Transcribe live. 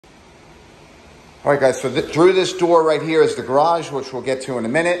All right, guys, so through this door right here is the garage, which we'll get to in a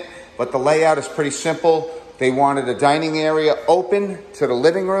minute, but the layout is pretty simple. They wanted a dining area open to the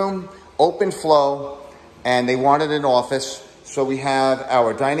living room, open flow, and they wanted an office. So we have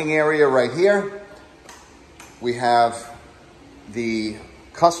our dining area right here. We have the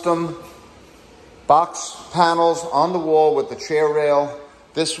custom box panels on the wall with the chair rail.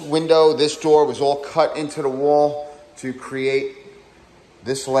 This window, this door was all cut into the wall to create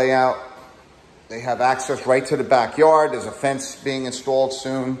this layout. They have access right to the backyard. There's a fence being installed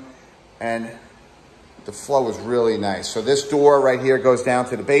soon, and the flow is really nice. So this door right here goes down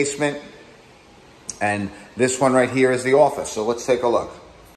to the basement, and this one right here is the office. So let's take a look.